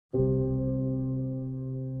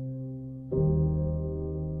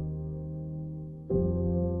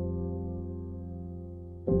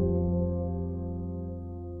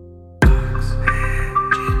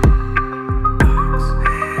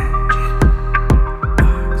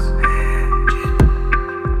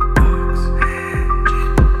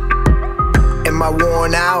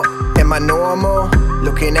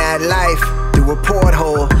Looking at life through a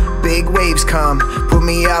porthole. Big waves come, put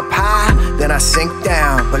me up high, then I sink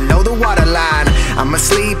down below the waterline. I'm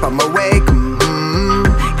asleep, I'm awake,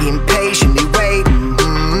 impatiently wait,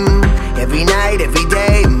 every night, every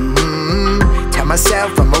day, tell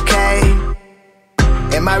myself I'm okay.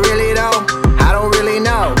 Am I really though? I don't really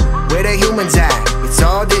know where the humans at. It's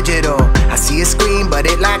all digital. I see a screen but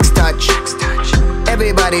it lacks touch.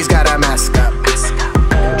 Everybody's got a mask up.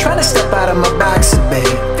 Trying to step out of my box a bit.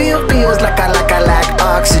 Feels like I lack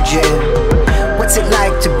oxygen. What's it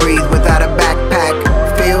like to breathe without a backpack?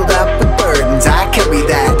 Filled up with burdens, I carry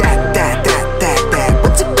that.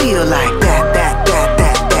 What's it feel like? That.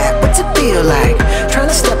 What's it feel like? Trying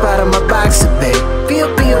to step out of my box a bit.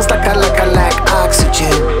 Feels like I lack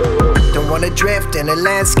oxygen. Don't wanna drift in a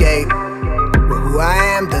landscape where who I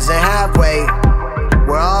am doesn't have weight.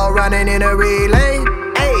 We're all running in a relay.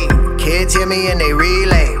 Hey, kids hear me and they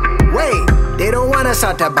relay. Wait, they don't want us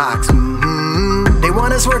out the box. They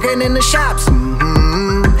want us working in the shops,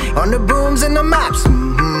 on the brooms and the mops.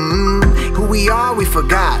 Who we are, we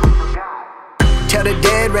forgot. Tell the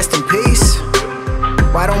dead, rest in peace.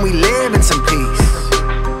 Why don't we live in some peace?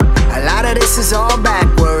 A lot of this is all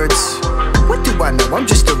backwards. What do I know? I'm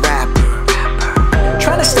just a rapper.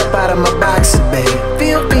 Trying to step out of my box a bit.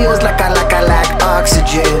 Feels like I lack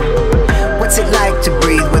oxygen. What's it like to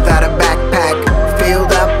breathe without a backpack?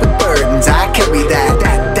 Filled up with burdens, I carry that.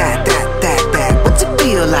 What's it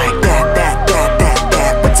feel like?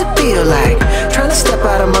 That. What's it feel like? Trying to step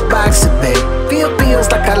out of my box a bit. Feels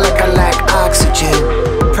like I lack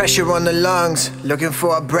oxygen. Pressure on the lungs, looking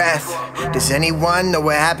for a breath. Does anyone know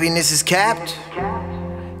where happiness is kept?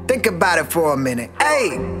 Think about it for a minute.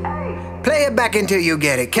 Hey, play it back until you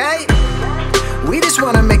get it, okay? We just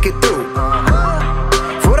wanna make it through.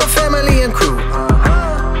 For the family and crew.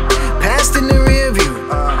 Past in the rear view.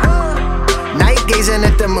 Night gazing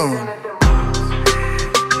at the moon.